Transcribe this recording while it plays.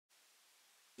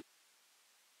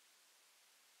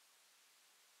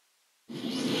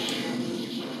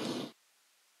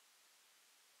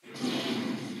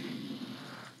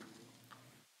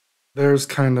There's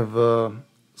kind of a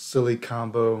silly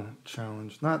combo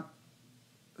challenge, not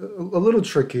a little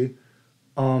tricky.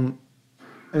 Um,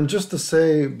 and just to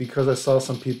say, because I saw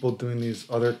some people doing these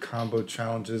other combo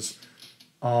challenges,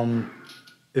 um,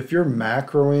 if you're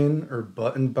macroing or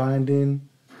button binding,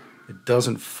 it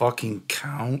doesn't fucking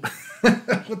count.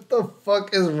 What the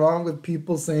fuck is wrong with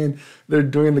people saying they're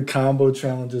doing the combo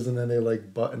challenges and then they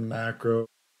like button macro?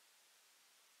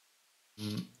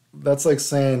 That's like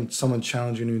saying someone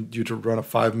challenging you to run a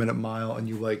 5 minute mile and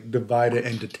you like divide it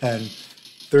into 10,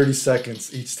 30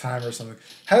 seconds each time or something.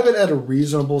 Have it at a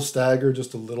reasonable stagger,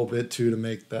 just a little bit too, to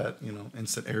make that,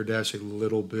 instant air dash a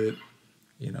little bit,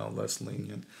 less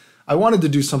lenient. I wanted to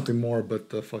do something more, but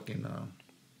the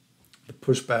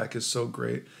pushback is so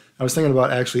great. I was thinking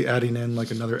about actually adding in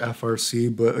like another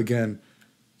FRC, but again,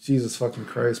 Jesus fucking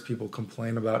Christ, people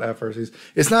complain about FRCs.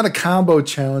 It's not a combo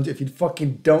challenge if you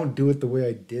fucking don't do it the way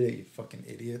I did it, you fucking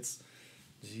idiots.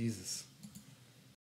 Jesus.